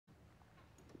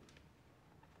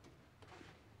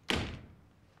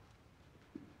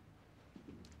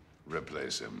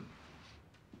replace him?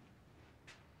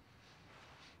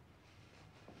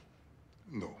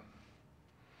 No.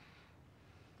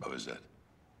 What was that?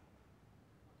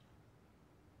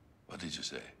 What did you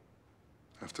say?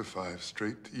 After 5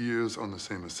 straight years on the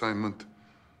same assignment,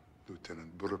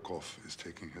 Lieutenant Burakov is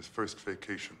taking his first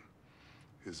vacation.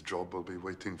 His job will be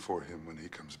waiting for him when he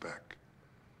comes back.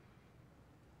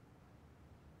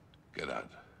 Get out.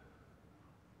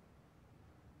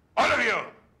 All of you,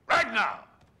 right now!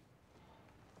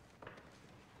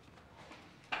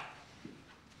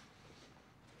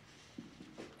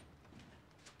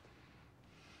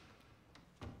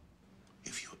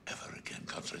 If you ever again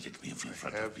contradict me in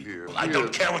front of people, I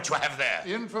don't care what you have there.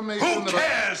 Information Who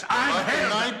cares? I'm here.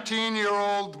 About the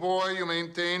 19-year-old boy you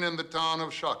maintain in the town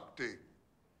of Shakti.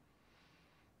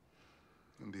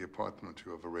 And the apartment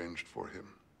you have arranged for him.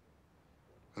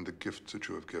 And the gifts that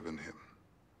you have given him.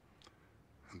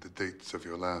 And the dates of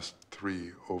your last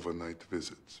 3 overnight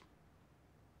visits.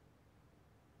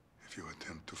 If you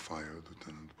attempt to fire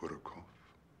Lieutenant Burakov,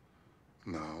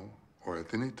 now or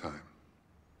at any time,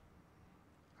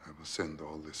 I will send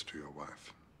all this to your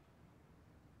wife.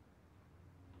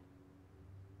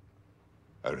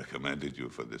 I recommended you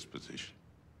for this position.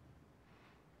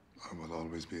 I will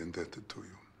always be indebted to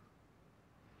you.